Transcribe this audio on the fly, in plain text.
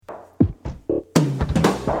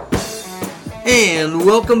And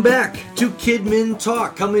welcome back to Kidmin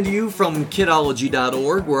Talk, coming to you from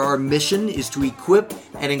kidology.org, where our mission is to equip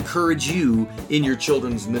and encourage you in your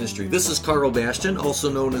children's ministry. This is Carl Bastian,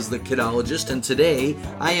 also known as the Kidologist, and today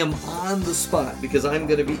I am on the spot because I'm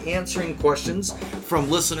going to be answering questions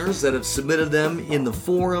from listeners that have submitted them in the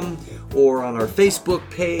forum or on our Facebook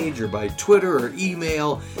page or by Twitter or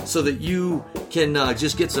email, so that you can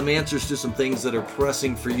just get some answers to some things that are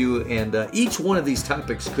pressing for you. And each one of these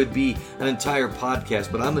topics could be an entire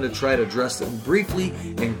podcast, but I'm going to try to address them briefly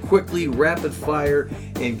and quickly, rapid fire,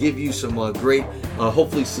 and give you some great,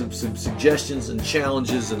 hopefully some suggestions and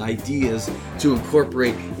challenges and ideas to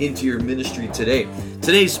incorporate into your ministry today.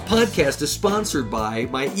 Today's podcast is sponsored by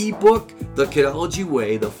my ebook, The Kidology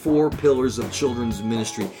Way, The 4 Pillars of Children's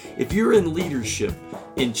Ministry. If you're in leadership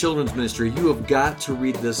in children's ministry, you have got to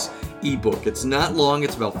read this ebook. It's not long,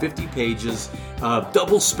 it's about 50 pages,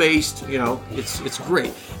 double spaced, it's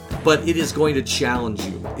great. But it is going to challenge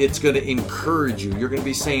you. It's going to encourage you. You're going to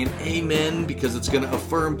be saying amen because it's going to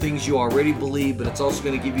affirm things you already believe, but it's also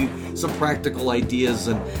going to give you some practical ideas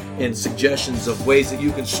and suggestions of ways that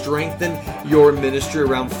you can strengthen your ministry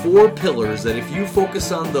around 4 pillars that if you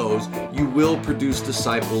focus on those, you will produce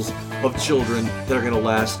disciples of children that are going to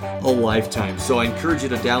last a lifetime. So I encourage you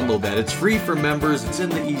to download that. It's free for members. It's in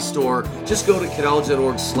the e-store. Just go to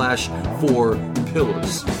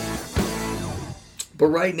kidology.org/4pillars. But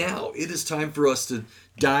right now, it is time for us to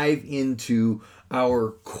dive into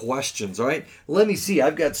our questions, all right? Let me see.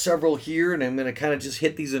 I've got several here, and I'm going to kind of just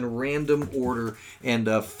hit these in random order and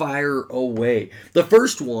fire away. The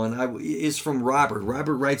first one is from Robert.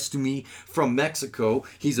 Robert writes to me from Mexico.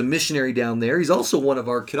 He's a missionary down there. He's also one of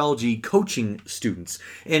our Kidology coaching students.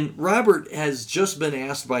 And Robert has just been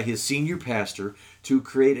asked by his senior pastor to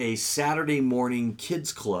create a Saturday morning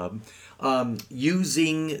kids club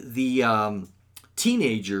using the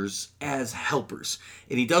teenagers as helpers,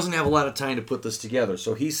 and he doesn't have a lot of time to put this together.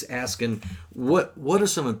 So he's asking, what are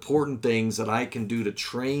some important things that I can do to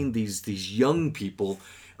train these young people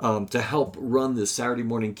to help run this Saturday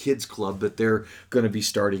morning kids club that they're going to be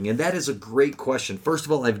starting? And that is a great question. First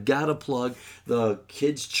of all, I've got to plug the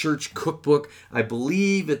Kids Church Cookbook. I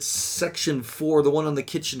believe it's section 4, the one on the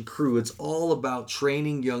kitchen crew. It's all about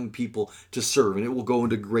training young people to serve, and it will go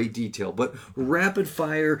into great detail. But rapid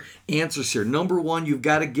fire answers here. Number 1, you've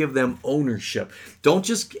got to give them ownership. Don't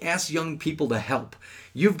just ask young people to help.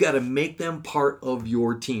 You've got to make them part of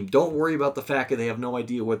your team. Don't worry about the fact that they have no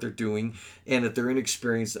idea what they're doing and that they're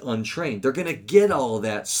inexperienced, untrained. They're going to get all of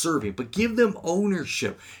that serving, but give them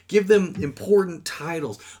ownership. Give them important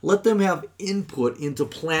titles. Let them have input into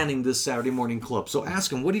planning this Saturday morning club. So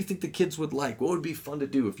ask them, what do you think the kids would like? What would be fun to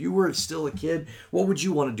do? If you were still a kid, what would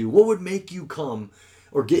you want to do? What would make you come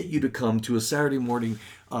or get you to come to a Saturday morning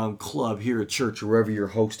club here at church or wherever you're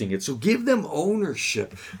hosting it? So give them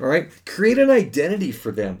ownership, all right? Create an identity for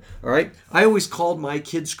them, all right? I always called my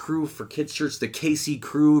kids crew for Kids Church the KC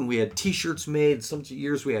crew, and we had t-shirts made. Some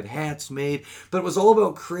years we had hats made, but it was all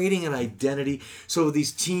about creating an identity so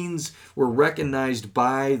these teens were recognized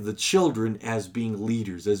by the children as being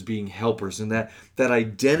leaders, as being helpers, and that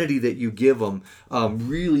identity that you give them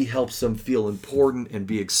really helps them feel important and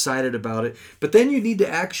be excited about it. But then you need to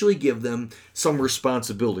actually give them some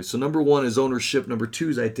responsibility. So number 1 is ownership. Number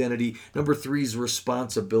 2 is identity. Number 3 is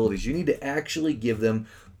responsibilities. You need to actually give them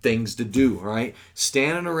things to do, all right?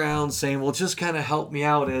 Standing around saying, well, just kind of help me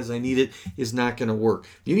out as I need it is not going to work.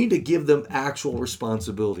 You need to give them actual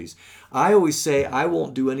responsibilities. I always say I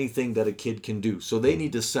won't do anything that a kid can do. So they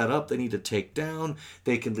need to set up, they need to take down,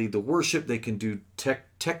 they can lead the worship, they can do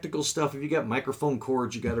technical stuff. If you got microphone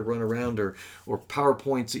cords you got to run around or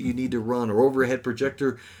PowerPoints that you need to run or overhead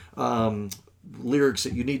projector lyrics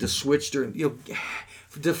that you need to switch during,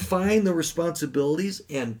 define the responsibilities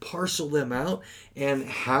and parcel them out and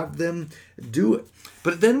have them do it.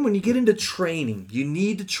 But then when you get into training, you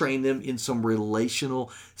need to train them in some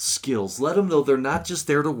relational skills. Let them know they're not just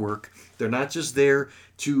there to work. They're not just there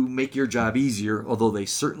to make your job easier, although they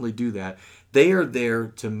certainly do that. They are there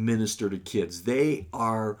to minister to kids. They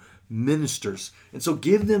are ministers. And so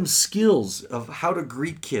give them skills of how to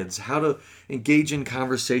greet kids, how to engage in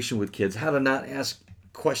conversation with kids, how to not ask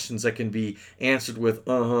questions that can be answered with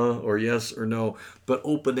or yes or no, but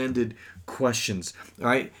open-ended questions. All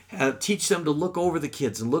right, teach them to look over the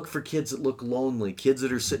kids and look for kids that look lonely, kids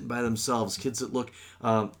that are sitting by themselves, kids that look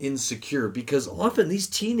insecure, because often these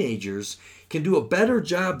teenagers can do a better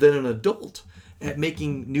job than an adult at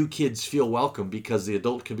making new kids feel welcome, because the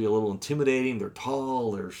adult can be a little intimidating. They're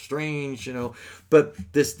tall, they're strange, But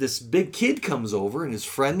this big kid comes over and is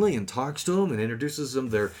friendly and talks to them and introduces them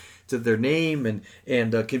to to their name,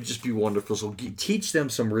 and can just be wonderful. So teach them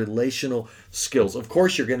some relational skills. Of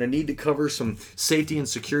course, you're going to need to cover some safety and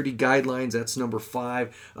security guidelines. That's number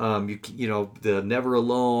 5. You know, the never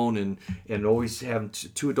alone, and always having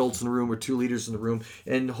 2 adults in the room or 2 leaders in the room.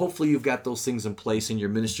 And hopefully you've got those things in place in your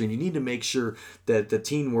ministry. And you need to make sure that the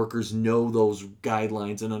teen workers know those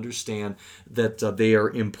guidelines and understand that they are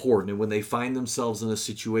important. And when they find themselves in a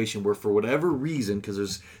situation where, for whatever reason, because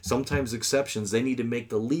there's sometimes exceptions, they need to make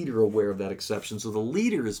the leader aware of that exception. So the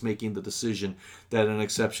leader is making the decision that an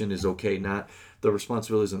exception is okay, not the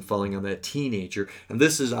responsibility isn't falling on that teenager. And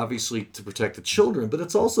this is obviously to protect the children, but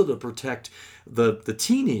it's also to protect the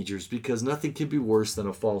teenagers, because nothing can be worse than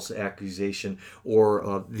a false accusation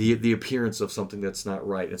or the appearance of something that's not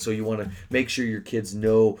right. And so you want to make sure your kids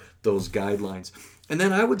know those guidelines. And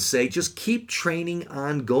then I would say just keep training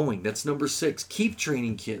ongoing. That's number 6. Keep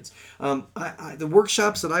training kids. The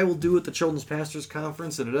workshops that I will do at the Children's Pastors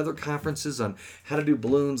Conference and at other conferences on how to do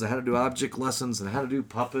balloons and how to do object lessons and how to do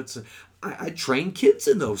puppets, I train kids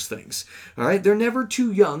in those things. All right, they're never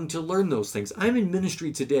too young to learn those things. I'm in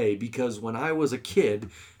ministry today because when I was a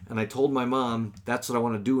kid and I told my mom that's what I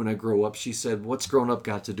want to do when I grow up, she said, "What's grown up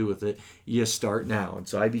got to do with it? You start now." And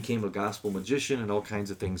so I became a gospel magician and all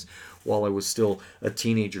kinds of things while I was still a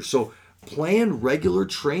teenager. So plan regular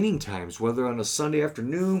training times, whether on a Sunday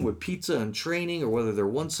afternoon with pizza and training, or whether they're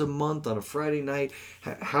once a month on a Friday night.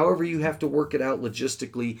 However you have to work it out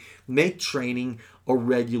logistically, make training a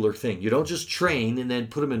regular thing. You don't just train and then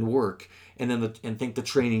put them in work and think the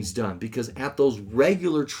training's done. Because at those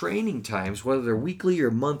regular training times, whether they're weekly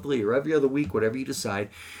or monthly or every other week, whatever you decide,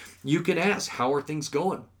 you can ask, how are things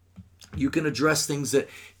going? You can address things that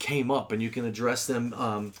came up, and you can address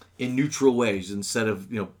them in neutral ways instead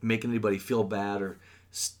of making anybody feel bad or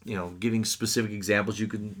giving specific examples. You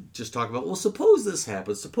can just talk about, well, suppose this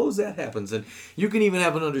happens, suppose that happens, and you can even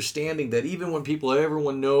have an understanding that even when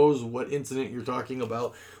everyone knows what incident you're talking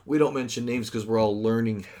about, we don't mention names because we're all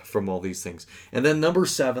learning from all these things. And then number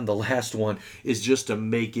 7, the last one, is just to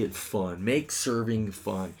make it fun. Make serving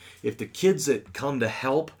fun. If the kids that come to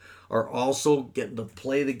help are also getting to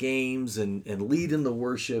play the games and lead in the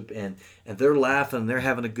worship, and they're laughing and they're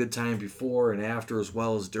having a good time before and after as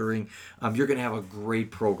well as during, you're going to have a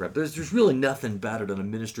great program. There's really nothing better than a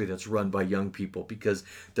ministry that's run by young people, because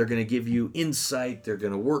they're going to give you insight, they're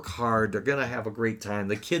going to work hard, they're going to have a great time,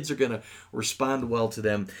 the kids are going to respond well to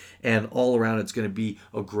them, and all around it's going to be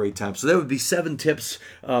a great time. So that would be 7 tips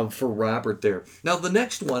for Robert there. Now the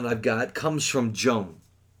next one I've got comes from Joan.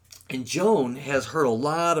 And Joan has heard a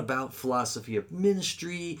lot about philosophy of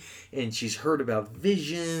ministry, and she's heard about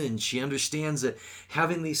vision, and she understands that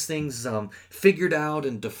having these things figured out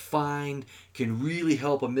and defined can really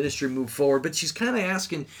help a ministry move forward. But she's kind of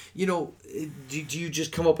asking, do you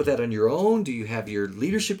just come up with that on your own? Do you have your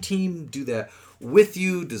leadership team do that with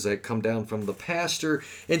you? Does that come down from the pastor?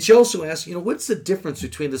 And she also asks, what's the difference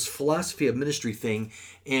between this philosophy of ministry thing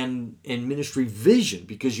and ministry vision?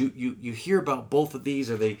 Because you hear about both of these.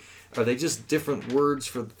 Are they just different words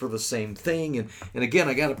for the same thing? And again,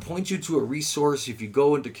 I got to point you to a resource. If you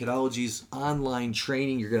go into Kidology's online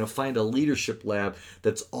training, you're going to find a leadership lab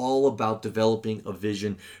that's all about developing a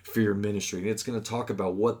vision for your ministry. And it's going to talk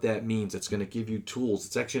about what that means. It's going to give you tools.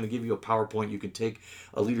 It's actually going to give you a PowerPoint you can take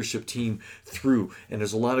a leadership team through. And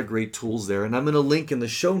there's a lot of great tools there. And I'm going to link in the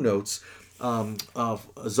show notes of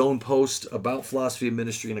a Zone post about philosophy of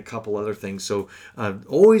ministry and a couple other things. So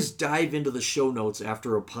always dive into the show notes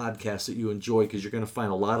after a podcast that you enjoy, because you're going to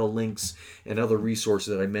find a lot of links and other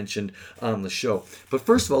resources that I mentioned on the show. But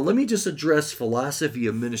first of all, let me just address philosophy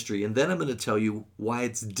of ministry, and then I'm going to tell you why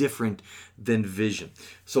it's different than vision.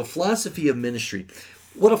 So philosophy of ministry.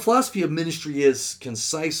 What a philosophy of ministry is,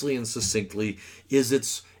 concisely and succinctly, is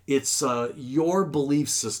it's your belief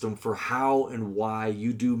system for how and why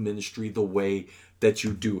you do ministry the way that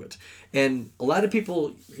you do it. And a lot of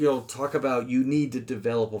people, talk about you need to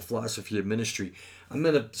develop a philosophy of ministry. I'm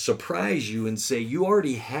going to surprise you and say you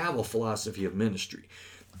already have a philosophy of ministry.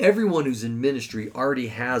 Everyone who's in ministry already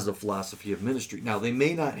has a philosophy of ministry. Now, they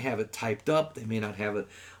may not have it typed up. They may not have it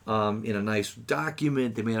in a nice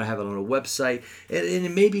document. They may not have it on a website. And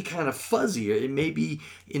it may be kind of fuzzy. It may be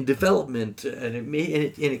in development, and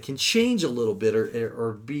it can change a little bit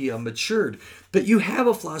or be matured. But you have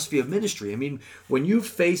a philosophy of ministry. I mean, when you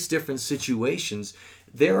face different situations,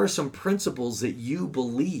 there are some principles that you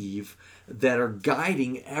believe that are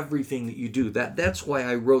guiding everything that you do. That's why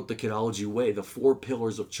I wrote the Kidology Way, the 4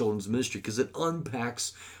 pillars of children's ministry, because it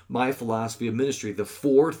unpacks my philosophy of ministry, the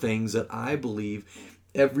 4 things that I believe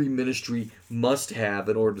every ministry must have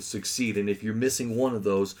in order to succeed. And if you're missing one of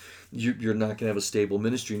those, you're not going to have a stable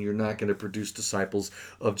ministry, and you're not going to produce disciples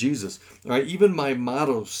of Jesus. All right, even my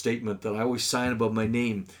motto statement that I always sign above my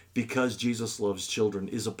name, because Jesus loves children,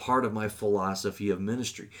 is a part of my philosophy of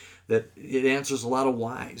ministry. That it answers a lot of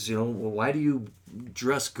whys. Well, why do you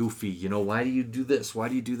dress goofy? Why do you do this? Why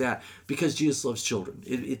do you do that? Because Jesus loves children.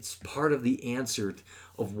 It's part of the answer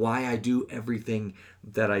of why I do everything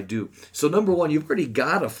that I do. So number one, you've already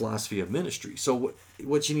got a philosophy of ministry. So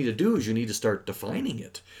what you need to do is you need to start defining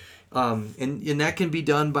it. And that can be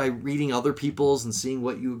done by reading other people's and seeing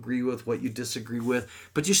what you agree with, what you disagree with.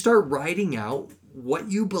 But you start writing out what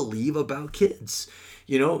you believe about kids.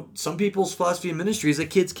 Some people's philosophy of ministry is that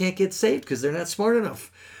kids can't get saved because they're not smart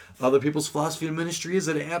enough. Other people's philosophy of ministry is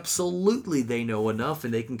that absolutely they know enough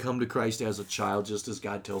and they can come to Christ as a child, just as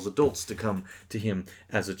God tells adults to come to him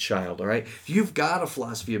as a child, all right? You've got a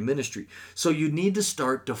philosophy of ministry. So you need to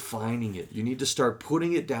start defining it. You need to start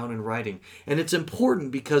putting it down in writing. And it's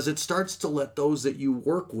important because it starts to let those that you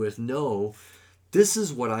work with know, this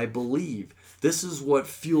is what I believe. This is what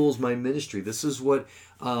fuels my ministry. This is what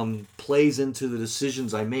plays into the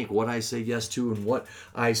decisions I make, what I say yes to and what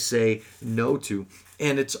I say no to.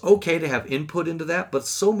 And it's okay to have input into that, but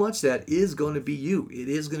so much that is going to be you. It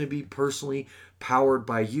is going to be personally powered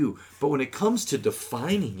by you. But when it comes to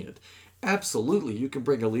defining it, absolutely, you can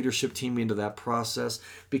bring a leadership team into that process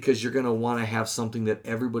because you're going to want to have something that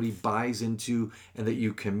everybody buys into and that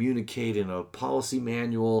you communicate in a policy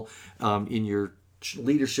manual, in your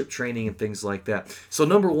leadership training and things like that. So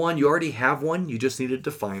number one, you already have one, you just need to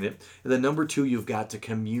define it. And then number two, you've got to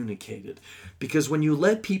communicate it. Because when you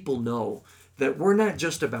let people know that we're not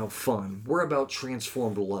just about fun, we're about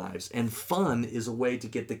transformed lives. And fun is a way to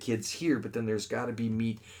get the kids here, but then there's got to be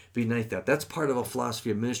meat beneath that. That's part of a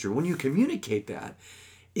philosophy of ministry. When you communicate that,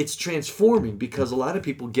 it's transforming because a lot of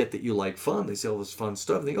people get that you like fun. They say all this fun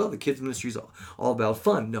stuff. And they go, the kids' ministry is all about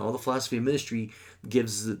fun. No, the philosophy of ministry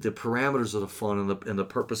gives the parameters of the fun and the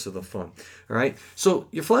purpose of the fun. All right? So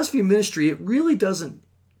your philosophy of ministry, it really doesn't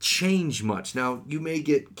change much. Now, you may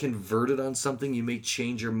get converted on something. You may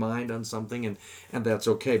change your mind on something, and that's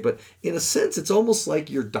okay. But in a sense, it's almost like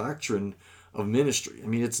your doctrine of ministry. I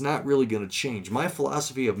mean, it's not really going to change. My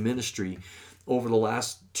philosophy of ministry over the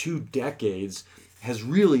last 2 decades has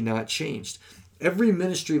really not changed. Every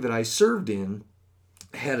ministry that I served in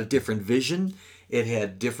had a different vision. It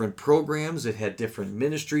had different programs. It had different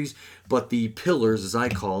ministries. But the pillars, as I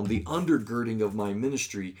call them, the undergirding of my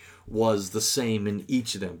ministry was the same in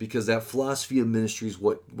each of them because that philosophy of ministry is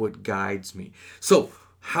what guides me. So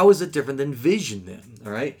how is it different than vision then?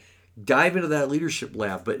 All right. Dive into that leadership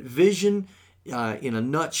lab. But vision, in a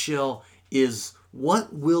nutshell, is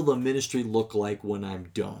what will the ministry look like when I'm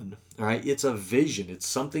done? All right. It's a vision. It's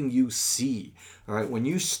something you see. All right. When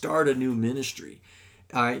you start a new ministry,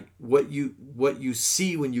 what you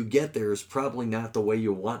see when you get there is probably not the way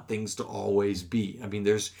you want things to always be. I mean,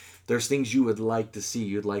 there's things you would like to see.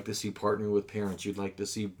 You'd like to see partnering with parents. You'd like to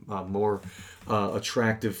see more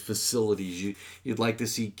attractive facilities. You'd like to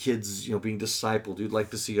see kids, being discipled. You'd like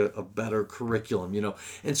to see a better curriculum,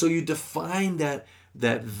 And so you define that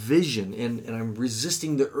vision, and I'm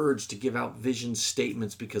resisting the urge to give out vision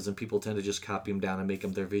statements because then people tend to just copy them down and make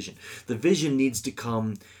them their vision. The vision needs to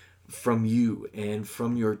come from you and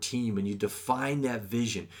from your team, and you define that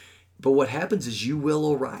vision. But what happens is you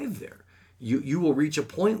will arrive there. You will reach a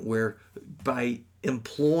point where by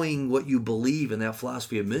employing what you believe in that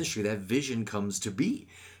philosophy of ministry, that vision comes to be.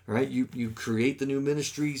 Right? You create the new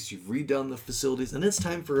ministries, you've redone the facilities, and it's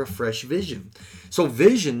time for a fresh vision. So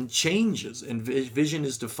vision changes, and vision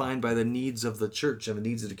is defined by the needs of the church and the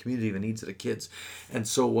needs of the community, the needs of the kids. And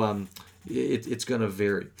so it's going to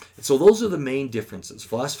vary. So those are the main differences.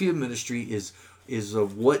 Philosophy of ministry is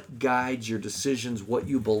what guides your decisions, what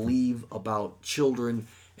you believe about children,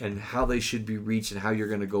 and how they should be reached and how you're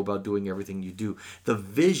going to go about doing everything you do. The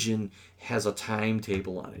vision has a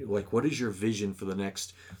timetable on it. Like, what is your vision for the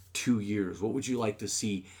next 2 years? What would you like to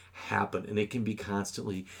see happen? And it can be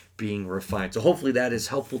constantly being refined. So hopefully that is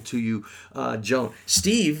helpful to you, Joan.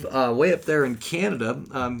 Steve, way up there in Canada,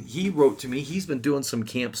 he wrote to me. He's been doing some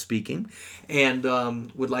camp speaking and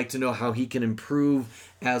would like to know how he can improve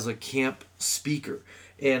as a camp speaker.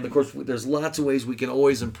 And of course, there's lots of ways we can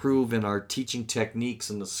always improve in our teaching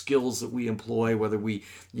techniques and the skills that we employ, whether we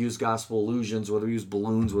use gospel illusions, whether we use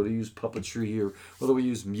balloons, whether we use puppetry, or whether we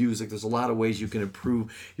use music. There's a lot of ways you can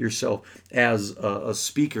improve yourself as a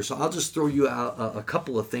speaker. So I'll just throw you out a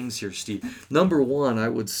couple of things here, Steve. Number one, I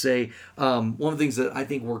would say one of the things that I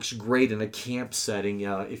think works great in a camp setting,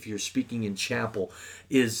 if you're speaking in chapel,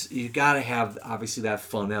 is you got to have, obviously, that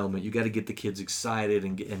fun element. You got to get the kids excited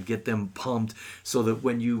and get them pumped so that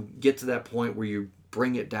when you get to that point where you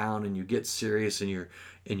bring it down and you get serious and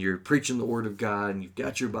you're preaching the Word of God and you've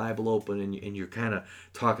got your Bible open and you're kind of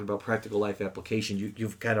talking about practical life application,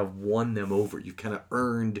 you've kind of won them over. You've kind of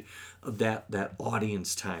earned that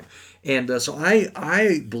audience time. And so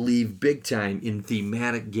I believe big time in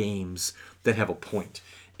thematic games that have a point.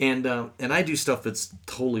 And I do stuff that's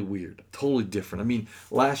totally weird, totally different. I mean,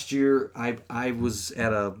 last year I was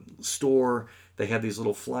at a store. They had these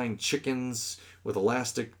little flying chickens with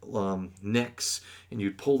elastic necks, and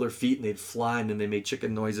you'd pull their feet and they'd fly, and then they made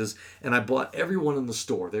chicken noises. And I bought every one in the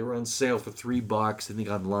store. They were on sale for $3. I think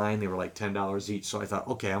online they were like $10 each. So I thought,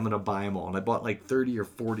 okay, I'm going to buy them all. And I bought like 30 or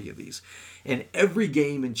 40 of these. And every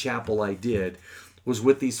game in chapel I did was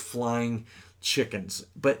with these flying chickens,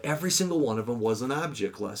 but every single one of them was an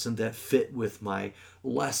object lesson that fit with my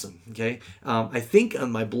lesson. Okay, I think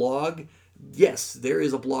on my blog, yes, there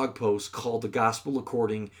is a blog post called "The Gospel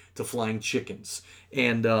According to Flying Chickens,"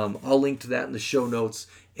 and I'll link to that in the show notes.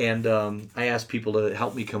 And I asked people to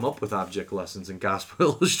help me come up with object lessons and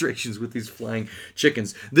gospel illustrations with these flying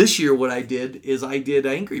chickens. This year, what I did is I did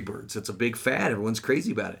Angry Birds. It's a big fad. Everyone's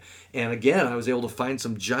crazy about it. And again, I was able to find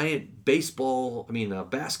some giant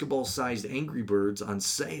basketball-sized Angry Birds on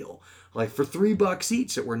sale, like for $3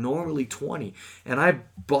 each that were normally 20. And I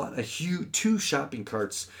bought two shopping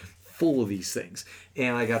carts full of these things.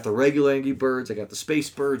 And I got the regular Angry Birds, I got the Space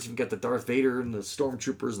Birds, and got the Darth Vader and the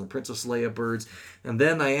Stormtroopers and the Princess Leia birds. And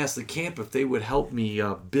then I asked the camp if they would help me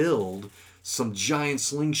build some giant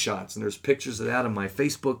slingshots. And there's pictures of that on my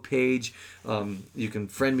Facebook page. You can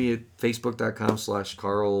friend me at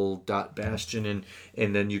facebook.com/carl.bastian,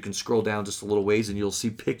 and then you can scroll down just a little ways and you'll see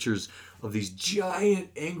pictures of these giant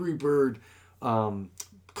Angry Bird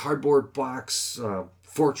cardboard box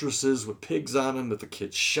fortresses with pigs on them that the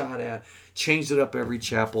kids shot at. Changed it up every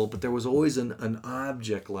chapel, but there was always an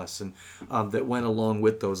object lesson that went along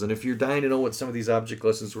with those. And if you're dying to know what some of these object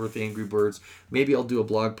lessons were with the Angry Birds, maybe I'll do a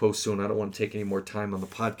blog post soon. I don't want to take any more time on the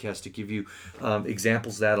podcast to give you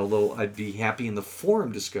examples of that, although I'd be happy in the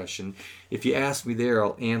forum discussion. If you ask me there,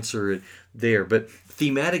 I'll answer it there. But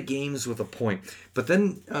thematic games with a point. But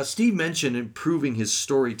then Steve mentioned improving his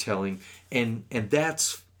storytelling, and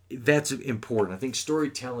that's important. I think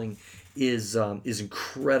storytelling is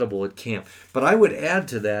incredible at camp. But I would add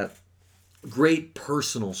to that great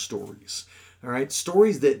personal stories. All right,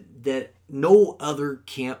 stories that no other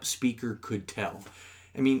camp speaker could tell.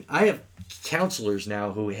 I mean, I have counselors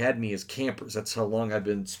now who had me as campers. That's how long I've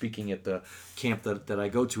been speaking at the camp that I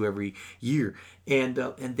go to every year. And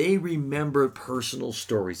they remember personal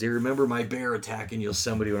stories. They remember my bear attack in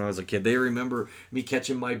Yosemite when I was a kid. They remember me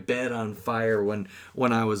catching my bed on fire when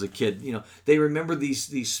I was a kid. You know, they remember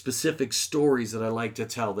these specific stories that I like to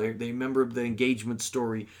tell. They remember the engagement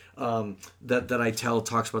story that I tell,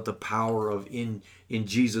 talks about the power of in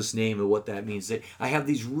Jesus' name and what that means. I have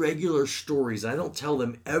these regular stories. I don't tell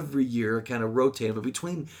them every year, I kind of rotate, but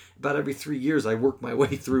between about every 3 years, I work my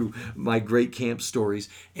way through my great camp stories.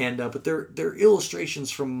 And but they're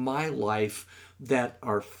illustrations from my life that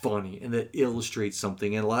are funny and that illustrate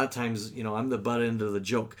something. And a lot of times, you know, I'm the butt end of the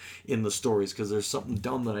joke in the stories because there's something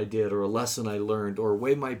dumb that I did or a lesson I learned or a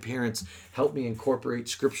way my parents helped me incorporate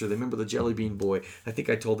scripture. They remember the Jelly Bean Boy. I think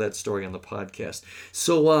I told that story on the podcast.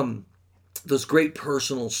 So those great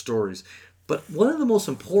personal stories. But one of the most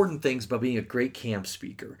important things about being a great camp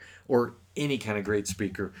speaker or any kind of great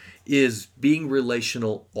speaker is being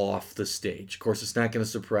relational off the stage. Of course, it's not going to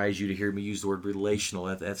surprise you to hear me use the word relational.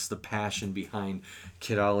 That's the passion behind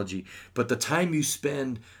Kidology. But the time you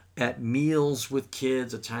spend at meals with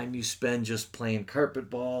kids, the time you spend just playing carpet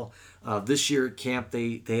ball. This year at camp,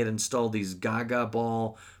 they had installed these Gaga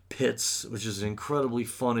ball pits, which is an incredibly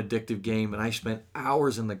fun, addictive game. And I spent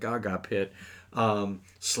hours in the Gaga pit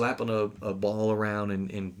slapping a ball around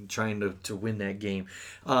and trying to win that game.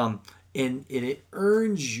 And it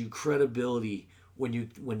earns you credibility when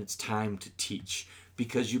it's time to teach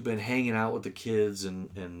because you've been hanging out with the kids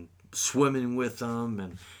and swimming with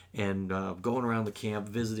them and going around the camp,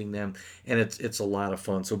 visiting them, and it's a lot of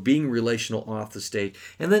fun. So being relational off the stage,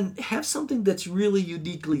 and then have something that's really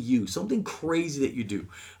uniquely you, something crazy that you do.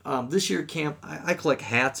 This year at camp, I collect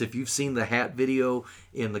hats. If you've seen the hat video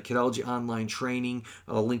in the Kidology online training,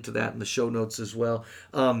 I'll link to that in the show notes as well.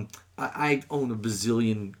 I own a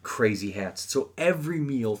bazillion crazy hats. So every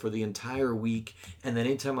meal for the entire week, and then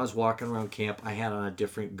anytime I was walking around camp, I had on a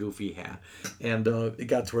different goofy hat. And it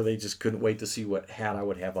got to where they just couldn't wait to see what hat I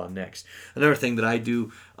would have on next. Another thing that I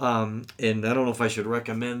do, and I don't know if I should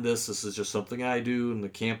recommend this. This is just something I do, and the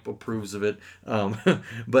camp approves of it.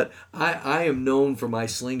 But I am known for my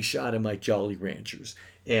slingshot and my Jolly Ranchers.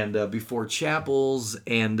 And before chapels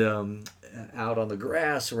and out on the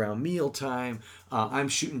grass around mealtime. I'm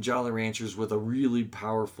shooting Jolly Ranchers with a really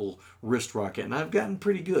powerful wrist rocket, and I've gotten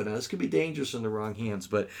pretty good. Now, this could be dangerous in the wrong hands,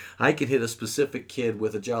 but I can hit a specific kid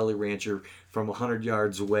with a Jolly Rancher from 100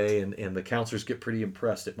 yards away, and the counselors get pretty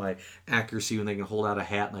impressed at my accuracy when they can hold out a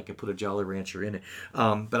hat and I can put a Jolly Rancher in it.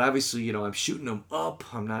 But obviously, I'm shooting them up.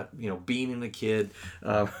 I'm not, beaning a kid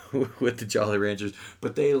with the Jolly Ranchers,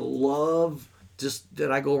 but they love just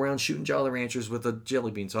that I go around shooting Jolly Ranchers with a jelly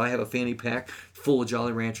bean. So I have a fanny pack full of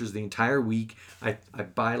Jolly Ranchers the entire week. I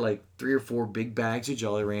buy like 3 or 4 big bags of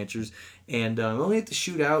Jolly Ranchers, and I only have to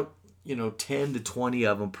shoot out 10 to 20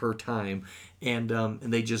 of them per time, and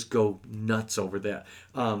they just go nuts over that.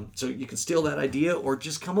 So you can steal that idea, or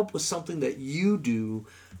just come up with something that you do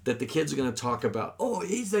that the kids are going to talk about. Oh,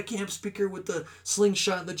 he's that camp speaker with the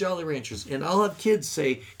slingshot and the Jolly Ranchers. And I'll have kids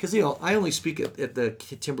say, because I only speak at the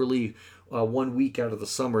Timberlea 1 week out of the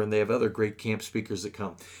summer, and they have other great camp speakers that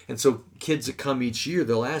come. And so kids that come each year,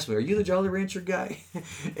 they'll ask me, "Are you the Jolly Rancher guy?"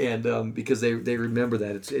 And because they remember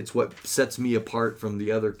that it's what sets me apart from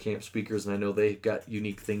the other camp speakers, and I know they've got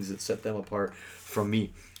unique things that set them apart from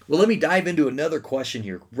me. Well, let me dive into another question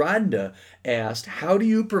here. Rhonda asked, "How do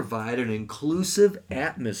you provide an inclusive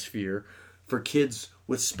atmosphere for kids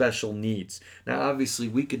with special needs?" Now, obviously,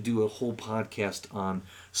 we could do a whole podcast on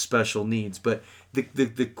special needs, but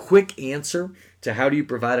the quick answer to how do you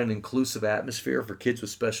provide an inclusive atmosphere for kids with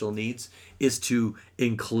special needs is to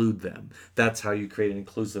include them. That's how you create an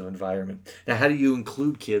inclusive environment. Now, how do you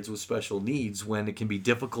include kids with special needs when it can be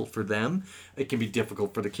difficult for them? It can be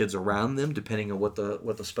difficult for the kids around them, depending on what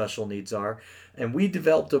the special needs are. And we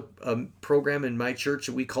developed a program in my church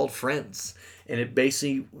that we called Friends. And it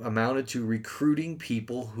basically amounted to recruiting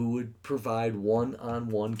people who would provide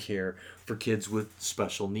one-on-one care for kids with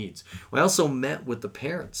special needs. We also met with the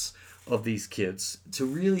parents of these kids to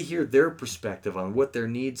really hear their perspective on what their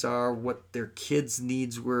needs are, what their kids'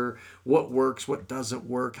 needs were, what works, what doesn't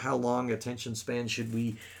work, how long attention span should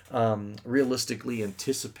we realistically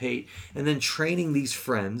anticipate, and then training these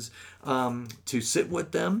friends to sit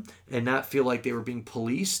with them and not feel like they were being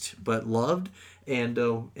policed, but loved, and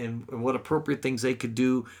what appropriate things they could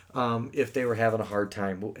do if they were having a hard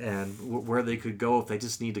time, and where they could go if they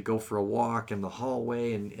just need to go for a walk in the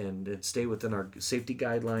hallway and stay within our safety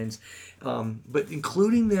guidelines. But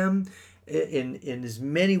including them in as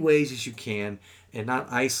many ways as you can, and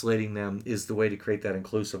not isolating them, is the way to create that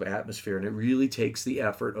inclusive atmosphere. And it really takes the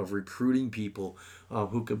effort of recruiting people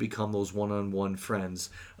who can become those one-on-one friends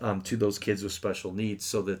to those kids with special needs,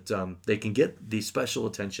 so that they can get the special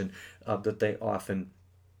attention that they often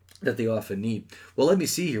need. Well, let me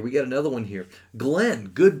see here. We got another one here. Glenn,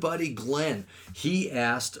 good buddy Glenn. He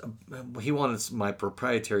asked, he wanted my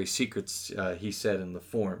proprietary secrets, he said in the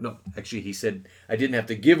form. No, actually, he said I didn't have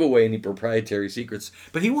to give away any proprietary secrets,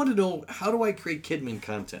 but he wanted to know, how do I create Kidmin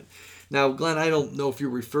content? Now, Glenn, I don't know if you're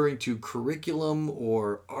referring to curriculum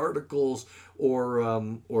or articles or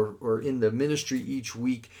in the ministry each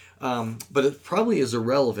week, but it probably is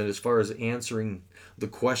irrelevant as far as answering the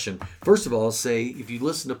question. First of all, I'll say, if you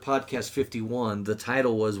listen to podcast 51, the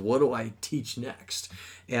title was "What Do I Teach Next?"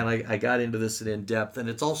 And I got into this in depth, and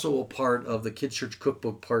it's also a part of the Kids Church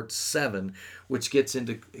Cookbook Part 7, which gets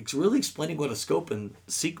into really explaining what a scope and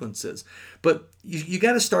sequence is. But you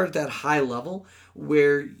got to start at that high level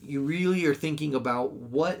where you really are thinking about,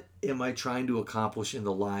 what am I trying to accomplish in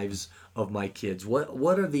the lives of my kids?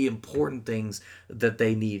 What are the important things that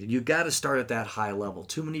they need? And you got to start at that high level.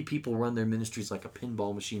 Too many people run their ministries like a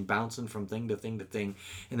pinball machine, bouncing from thing to thing to thing,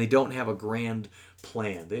 and they don't have a grand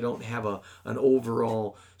plan. They don't have an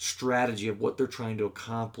overall strategy of what they're trying to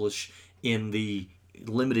accomplish in the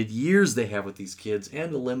limited years they have with these kids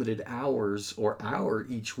and the limited hours or hour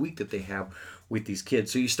each week that they have with these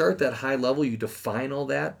kids. So you start at that high level, you define all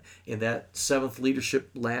that in that 7th Leadership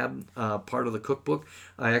Lab part of the cookbook.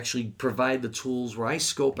 I actually provide the tools where I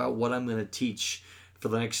scope out what I'm going to teach for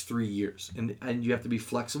the next 3 years. And you have to be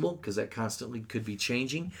flexible, because that constantly could be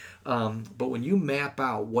changing. But when you map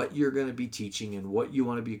out what you're going to be teaching and what you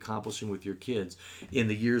want to be accomplishing with your kids in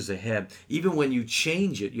the years ahead, even when you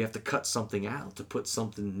change it, you have to cut something out to put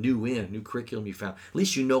something new in, new curriculum you found. At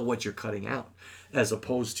least you know what you're cutting out, as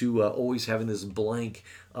opposed to always having this blank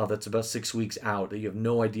that's about 6 weeks out. You have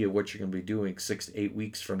no idea what you're going to be doing 6 to 8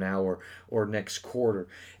 weeks from now or next quarter.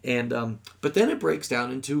 And but then it breaks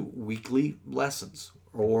down into weekly lessons,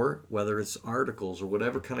 or whether it's articles or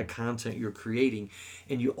whatever kind of content you're creating.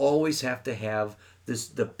 And you always have to have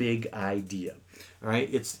the big idea. All right,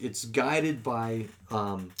 it's guided by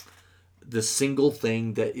the single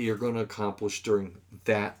thing that you're going to accomplish during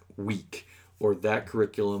that week, or that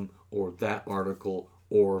curriculum, or that article,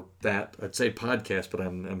 or that, I'd say podcast, but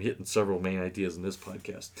I'm hitting several main ideas in this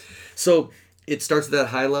podcast. So it starts at that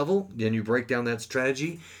high level, then you break down that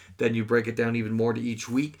strategy, then you break it down even more to each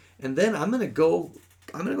week, and then I'm gonna go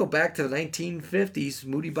back to the 1950s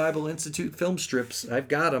Moody Bible Institute film strips. I've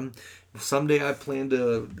got them. Someday I plan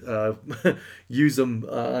to use them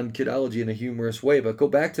on Kidology in a humorous way. But go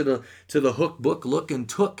back to the hook book, Look and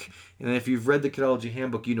Took. And if you've read the Kidology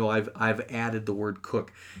Handbook, you know I've added the word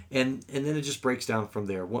cook, and then it just breaks down from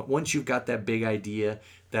there. Once you've got that big idea,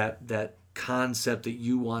 that concept that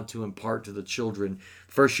you want to impart to the children,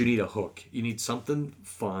 first you need a hook. You need something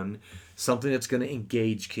fun, something that's going to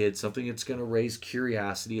engage kids, something that's going to raise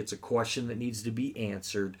curiosity. It's a question that needs to be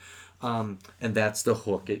answered. And that's the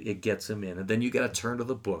hook. It gets them in. And then you got to turn to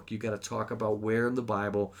the book. You got to talk about where in the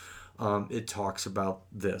Bible it talks about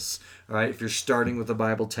this. All right. If you're starting with a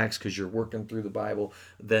Bible text because you're working through the Bible,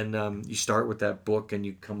 then you start with that book and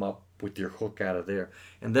you come up with your hook out of there.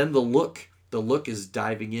 And then the look is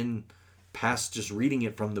diving in past just reading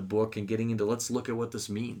it from the book and getting into, let's look at what this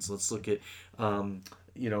means. Let's look at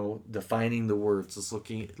defining the words. Let's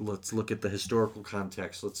look at the historical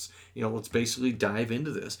context. Let's basically dive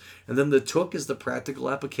into this. And then the took is the practical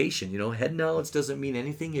application. Head knowledge doesn't mean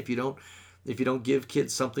anything if you don't give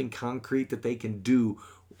kids something concrete that they can do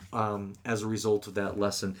as a result of that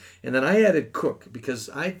lesson. And then I added cook because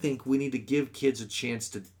I think we need to give kids a chance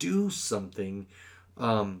to do something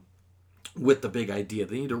with the big idea.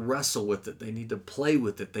 They need to wrestle with it. They need to play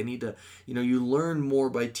with it. They need to, you learn more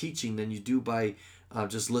by teaching than you do by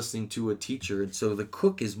just listening to a teacher. And so the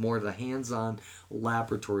cook is more the hands-on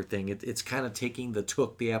laboratory thing. It's kind of taking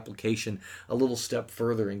the application a little step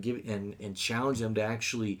further and challenge them to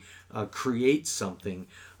actually create something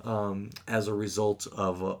as a result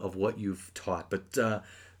of what you've taught. But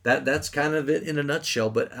that's kind of it in a nutshell.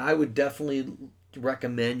 But I would definitely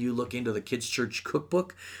recommend you look into the Kids Church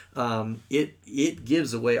Cookbook. It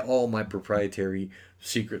gives away all my proprietary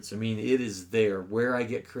secrets. I mean, it is there where I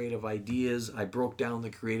get creative ideas. I broke down the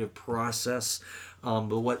creative process, but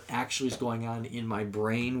what actually is going on in my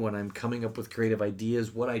brain when I'm coming up with creative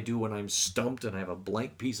ideas, what I do when I'm stumped and I have a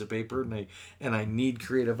blank piece of paper and I need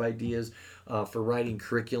creative ideas for writing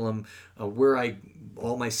curriculum,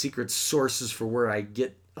 all my secret sources for where I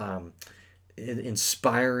get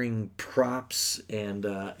inspiring props and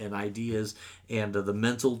ideas, and the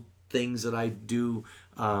mental things that I do,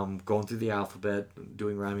 going through the alphabet,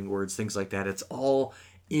 doing rhyming words, things like that. It's all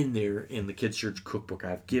in there in the Kids Church Cookbook.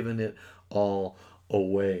 I've given it all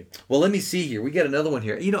away. Well, let me see here. We got another one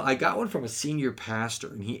here. I got one from a senior pastor,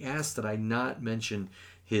 and he asked that I not mention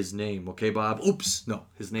his name. Okay, Bob? Oops, no,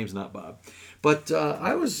 his name's not Bob. But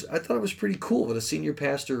I thought it was pretty cool that a senior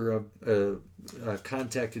pastor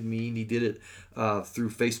contacted me, and he did it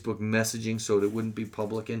through Facebook messaging, so it wouldn't be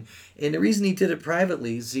public. And the reason he did it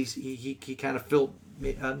privately is he kind of felt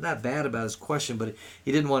not bad about his question, but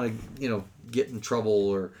he didn't want to get in trouble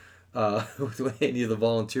or with any of the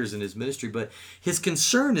volunteers in his ministry. But his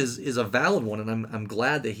concern is a valid one, and I'm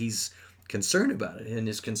glad that he's concerned about it. And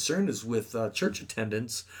his concern is with church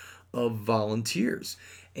attendance of volunteers.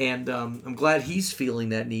 And I'm glad he's feeling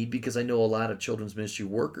that need, because I know a lot of children's ministry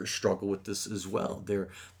workers struggle with this as well.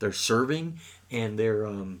 They're serving, and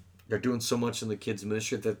they're doing so much in the kids'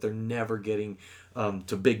 ministry that they're never getting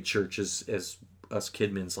to big churches, as us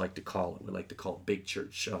Kidmans like to call it. We like to call it big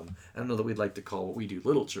church. I don't know that we'd like to call what we do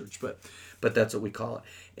little church, but that's what we call it.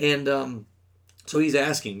 And so he's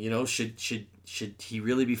asking, should he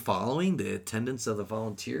really be following the attendance of the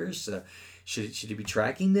volunteers? Should he be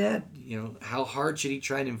tracking that? How hard should he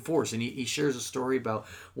try and enforce? And he shares a story about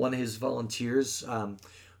one of his volunteers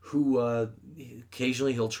who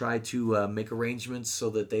occasionally he'll try to make arrangements so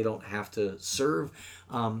that they don't have to serve,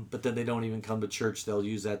 but then they don't even come to church. They'll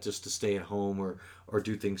use that just to stay at home or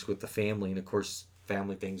do things with the family. And of course,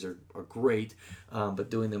 family things are great, but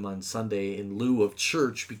doing them on Sunday in lieu of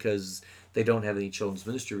church because they don't have any children's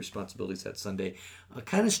ministry responsibilities that Sunday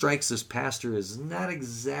kind of strikes this pastor as not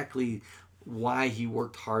exactly why he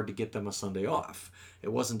worked hard to get them a Sunday off.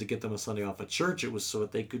 It wasn't to get them a Sunday off at church. It was so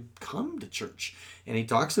that they could come to church. And he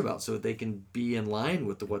talks about so that they can be in line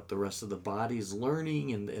with what the rest of the body is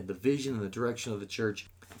learning and the vision and the direction of the church.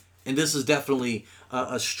 And this is definitely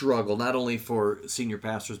a struggle, not only for senior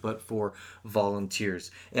pastors, but for volunteers.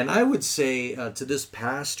 And I would say to this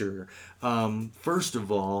pastor, first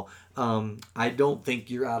of all, I don't think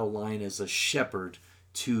you're out of line as a shepherd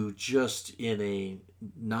to just in a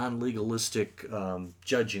non-legalistic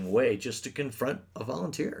judging way just to confront a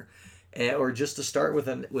volunteer, or just to start with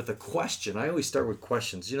a question. I always start with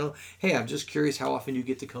questions. Hey, I'm just curious how often you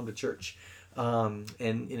get to come to church.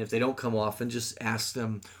 And if they don't come often, just ask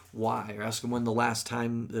them why, or ask them when the last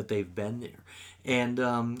time that they've been there, and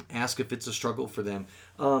ask if it's a struggle for them,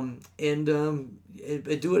 and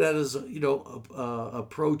do it as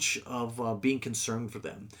approach of being concerned for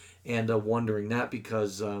them and wondering, not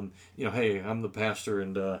because hey, I'm the pastor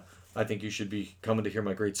and I think you should be coming to hear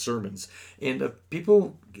my great sermons, and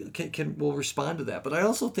people will respond to that. But I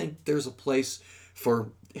also think there's a place for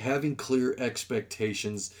having clear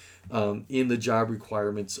expectations in the job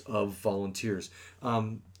requirements of volunteers.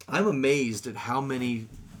 I'm amazed at how many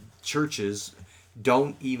churches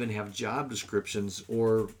don't even have job descriptions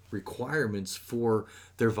or requirements for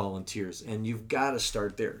their volunteers, and you've got to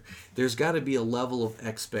start there. There's got to be a level of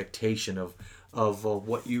expectation of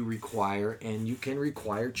what you require, and you can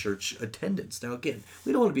require church attendance. Now, again,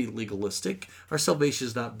 we don't want to be legalistic. Our salvation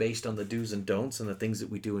is not based on the do's and don'ts and the things that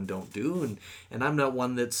we do and don't do. And I'm not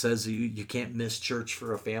one that says you can't miss church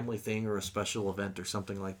for a family thing or a special event or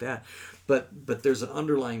something like that. But there's an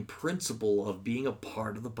underlying principle of being a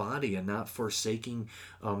part of the body and not forsaking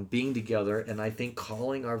being together. And I think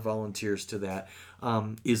calling our volunteers to that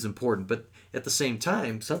is important. But at the same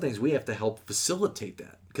time, sometimes we have to help facilitate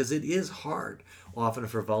that, because it is hard often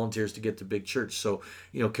for volunteers to get to big church. So,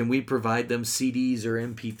 can we provide them CDs or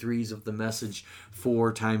MP3s of the message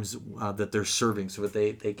 4 times that they're serving, so that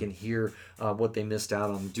they can hear what they missed out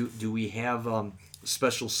on? Do we have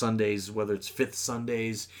special Sundays, whether it's Fifth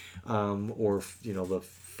Sundays or the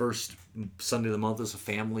first Sunday of the month is a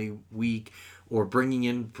family week, or bringing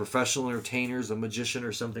in professional entertainers, a magician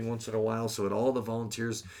or something once in a while, so that all the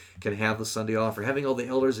volunteers can have the Sunday off, or having all the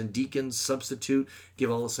elders and deacons substitute, give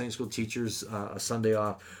all the Sunday school teachers a Sunday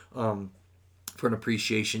off for an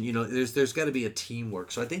appreciation. There's got to be a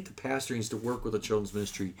teamwork. So I think the pastor needs to work with the children's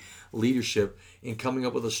ministry leadership in coming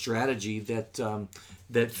up with a strategy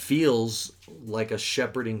that feels like a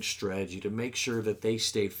shepherding strategy, to make sure that they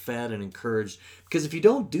stay fed and encouraged. Because if you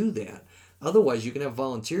don't do that, otherwise, you can have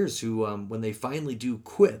volunteers who, when they finally do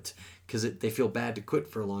quit, because they feel bad to quit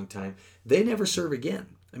for a long time, they never serve again.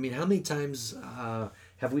 I mean, how many times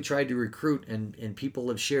have we tried to recruit and people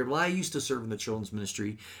have shared, well, I used to serve in the children's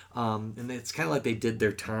ministry, and it's kind of like they did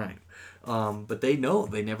their time. But they know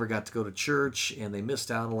they never got to go to church, and they missed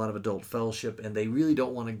out on a lot of adult fellowship, and they really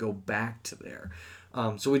don't want to go back to there.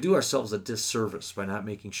 So we do ourselves a disservice by not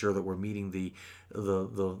making sure that we're meeting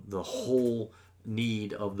the whole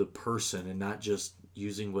need of the person, and not just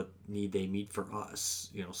using what need they meet for us,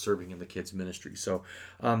 serving in the kids ministry. So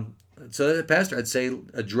the pastor, I'd say,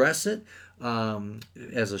 address it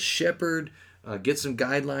as a shepherd, get some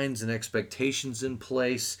guidelines and expectations in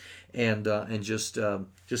place, and just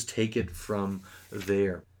take it from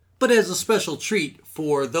there. But as a special treat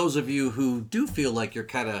for those of you who do feel like you're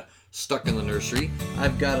kind of stuck in the nursery,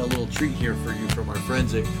 I've got a little treat here for you from our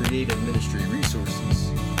friends at Creative Ministry Resources.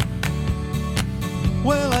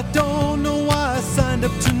 Well, I don't know why I signed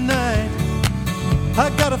up tonight. I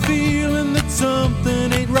got a feeling that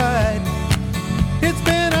something ain't right. It's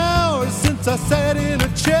been hours since I sat in a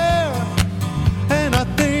chair, and I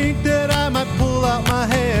think that I might pull out my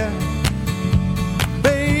hair.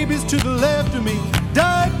 Babies to the left of me,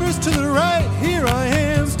 diapers to the right. Here I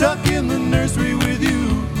am, stuck in the nursery with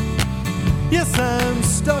you. Yes, I'm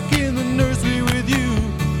stuck in the nursery with you,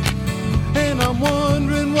 and I'm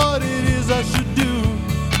wondering what it is I should do.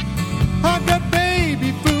 I've got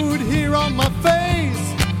baby food here on my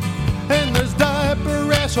face, and there's diaper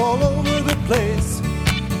rash all over the place.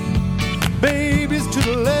 Babies to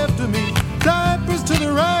the left of me, diapers to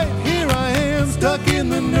the right. Here I am, stuck in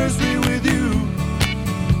the nursery with you.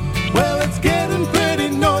 Well, it's getting pretty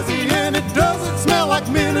noisy, and it doesn't smell like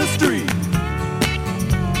ministry.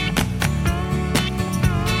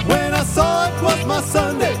 When I saw it was my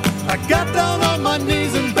Sunday, I got down on my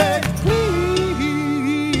knees and begged, please.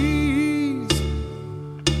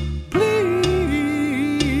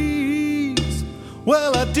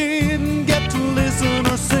 Well, I didn't get to listen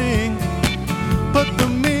or sing, but the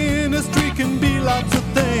ministry can be lots of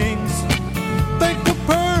things. Thank the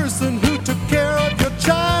person who took care of your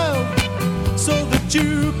child so that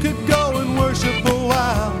you could go and worship a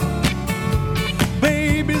while.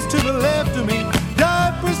 Babies to the left of me,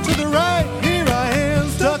 diapers to the right. Here I am,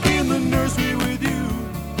 stuck in the nursery with you.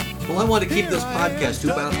 Well, I want to keep this podcast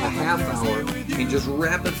to about a half hour and just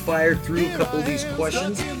rapid fire through a couple of these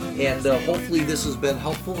questions And hopefully this has been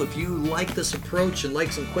helpful. If you like this approach and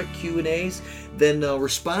like some quick Q&As, then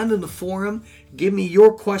respond in the forum. Give me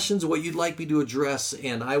your questions, what you'd like me to address,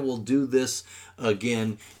 and I will do this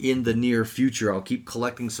again in the near future. I'll keep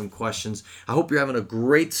collecting some questions. I hope you're having a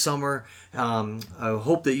great summer. I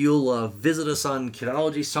hope that you'll visit us on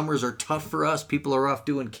Kidology. Summers are tough for us. People are off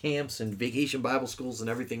doing camps and vacation Bible schools and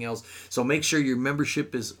everything else. So make sure your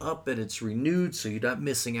membership is up and it's renewed so you're not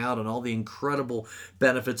missing out on all the incredible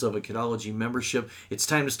benefits of a Kidology membership. It's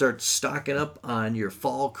time to start stocking up on your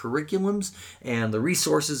fall curriculums and the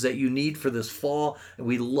resources that you need for this fall. And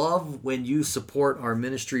we love when you support our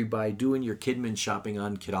ministry by doing your Kidmin shopping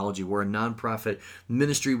on Kidology. We're a nonprofit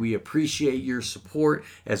ministry. We appreciate your support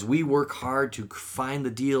as we work hard to find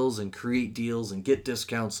the deals and create deals and get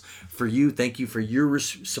discounts for you. Thank you for your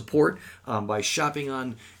support by shopping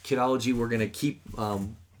on Kidology. We're going to keep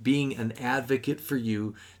being an advocate for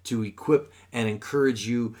you to equip and encourage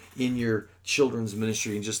you in your children's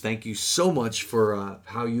ministry. And just thank you so much for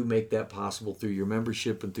how you make that possible through your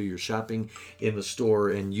membership and through your shopping in the store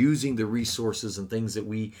and using the resources and things that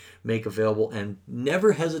we make available. And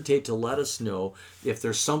never hesitate to let us know if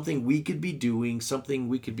there's something we could be doing, something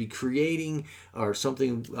we could be creating, or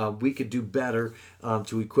something we could do better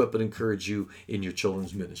to equip and encourage you in your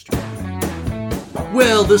children's ministry.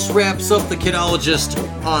 Well, this wraps up the Kidologist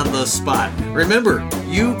on the Spot. Remember,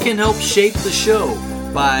 you can help shape the show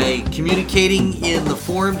by communicating in the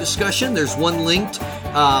forum discussion. There's one linked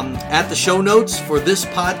at the show notes for this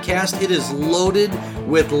podcast. It is loaded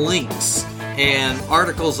with links and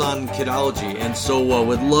articles on Kidology, and so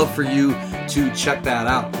would love for you to check that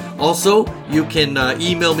out. Also, you can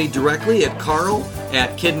email me directly at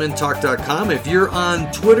carl@kidmintalk.com. If you're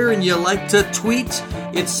on Twitter and you like to tweet,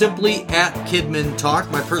 it's simply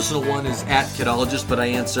 @KidminTalk. My personal one is @Kidologist, but I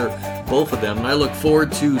answer both of them. And I look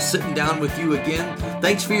forward to sitting down with you again.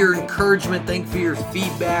 Thanks for your encouragement. Thanks for your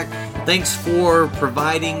feedback. Thanks for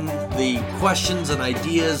providing the questions and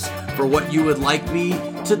ideas for what you would like me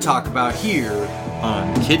to talk about here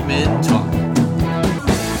on Kidmin Talk.